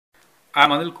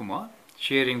I'm Anil Kumar,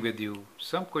 sharing with you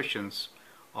some questions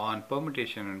on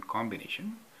permutation and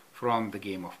combination from the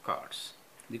game of cards.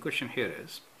 The question here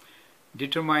is,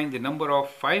 determine the number of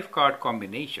 5 card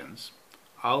combinations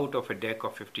out of a deck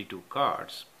of 52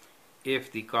 cards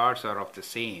if the cards are of the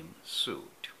same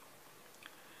suit.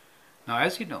 Now,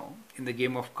 as you know, in the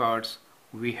game of cards,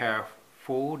 we have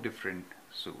 4 different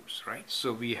suits, right?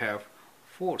 So we have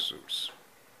 4 suits.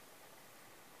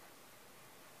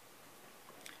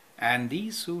 And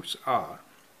these suits are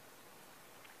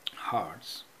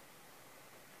hearts,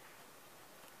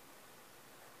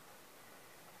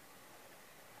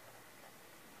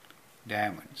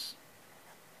 diamonds,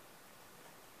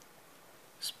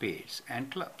 spades, and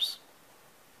clubs.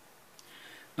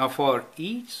 Now for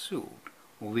each suit,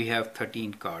 we have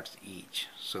 13 cards each.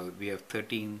 So we have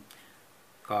 13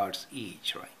 cards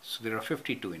each, right? So there are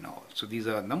 52 in all. So these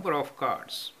are number of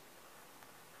cards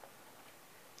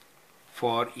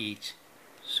for each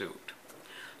suit.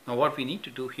 Now what we need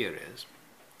to do here is,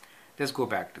 let's go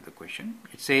back to the question.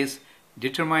 It says,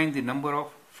 determine the number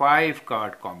of 5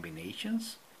 card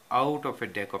combinations out of a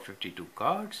deck of 52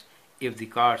 cards if the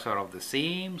cards are of the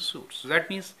same suit. So that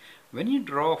means when you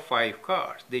draw 5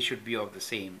 cards, they should be of the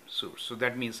same suit. So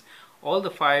that means all the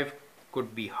 5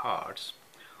 could be hearts,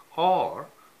 or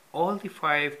all the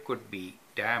 5 could be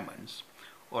diamonds,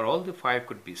 or all the 5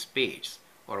 could be spades,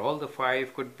 or all the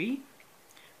 5 could be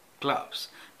clubs.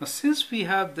 Now since we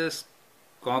have this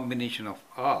combination of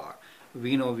R,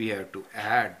 we know we have to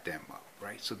add them up,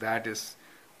 right? So that is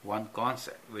one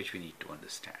concept which we need to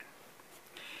understand.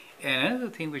 And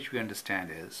another thing which we understand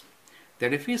is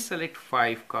that if we select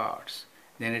 5 cards,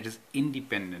 then it is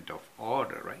independent of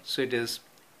order, right? So it is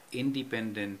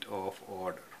independent of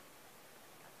order.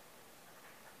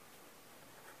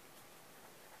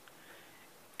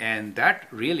 And that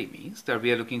really means that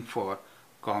we are looking for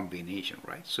combination,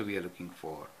 right? So we are looking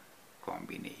for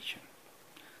combination.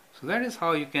 So that is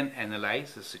how you can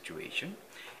analyze the situation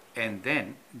and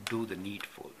then do the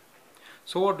needful.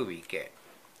 So what do we get?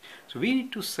 So we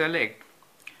need to select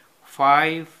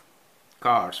 5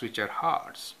 cards which are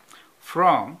hearts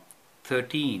from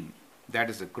 13, that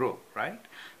is a group, right?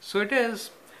 So it is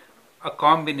a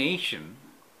combination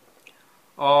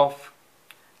of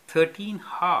 13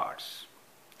 hearts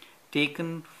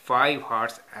taken 5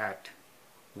 hearts at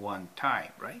one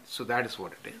time, right? So that is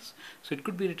what it is. So it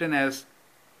could be written as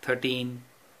 13C5.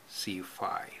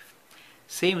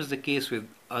 Same is the case with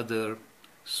other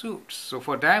suits. So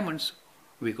for diamonds,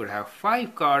 we could have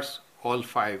 5 cards, all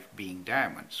 5 being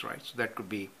diamonds, right? So that could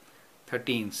be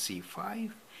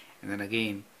 13C5, and then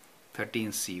again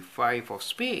 13C5 of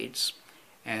spades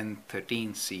and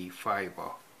 13C5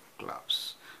 of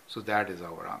clubs. So that is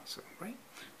our answer, right?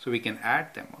 So we can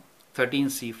add them up.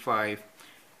 13C5,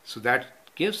 so that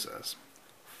gives us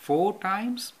 4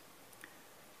 times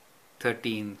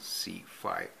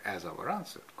 13C5 as our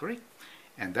answer, correct?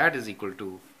 And that is equal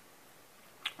to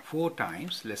 4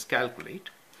 times, let's calculate.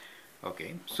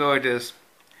 Okay, so it is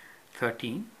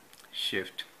 13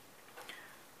 shift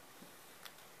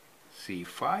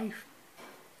C5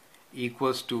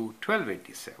 equals to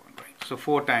 1287, right? So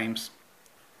 4 times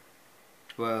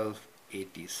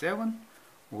 1287,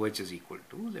 which is equal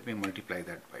to, let me multiply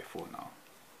that by 4 now,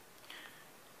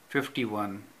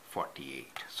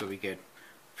 5148. So we get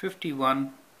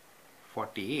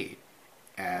 5148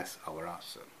 as our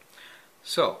answer.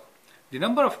 So the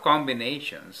number of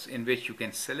combinations in which you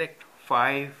can select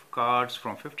 5 cards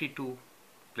from 52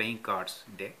 playing cards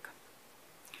deck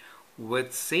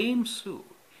with same suit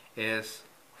is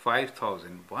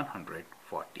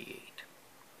 5148.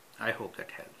 I hope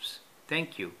that helps.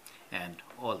 Thank you and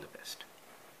all the best.